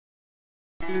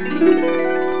Thank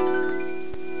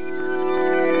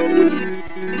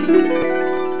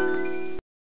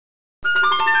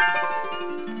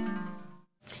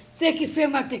you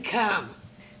very much to come.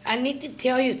 I need to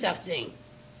tell you something.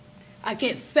 I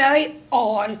get very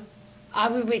old. I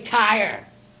will retire.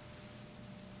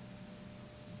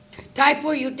 Time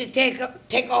for you to take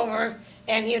over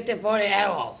and hit the board and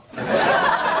arrow.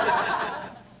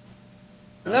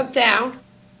 Look down,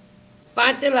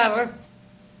 find the lever,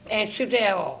 and shoot the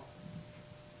arrow.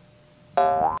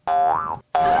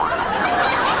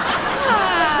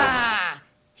 Ah!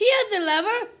 Here's the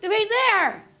lever, right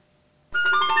there.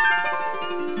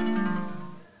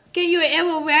 Get your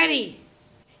arrow ready.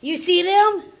 You see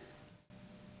them?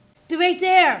 They're right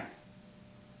there.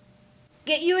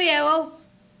 Get your arrow.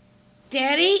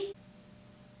 Steady.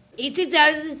 Easy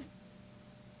does it.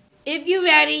 If you're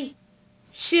ready,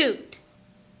 shoot.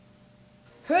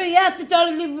 Hurry up, it's all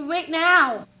leaving right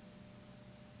now.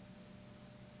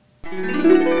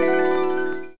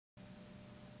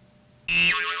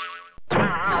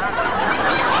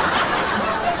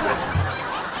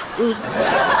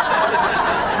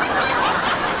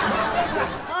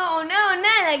 Oh no,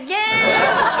 not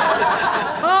again!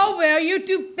 Oh, well, you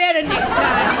do better next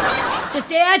time. The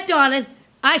day I done it,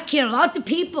 I killed lots of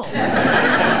people.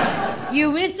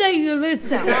 You win some, you lose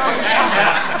some.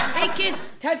 Hey, kid,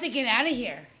 time to get out of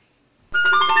here.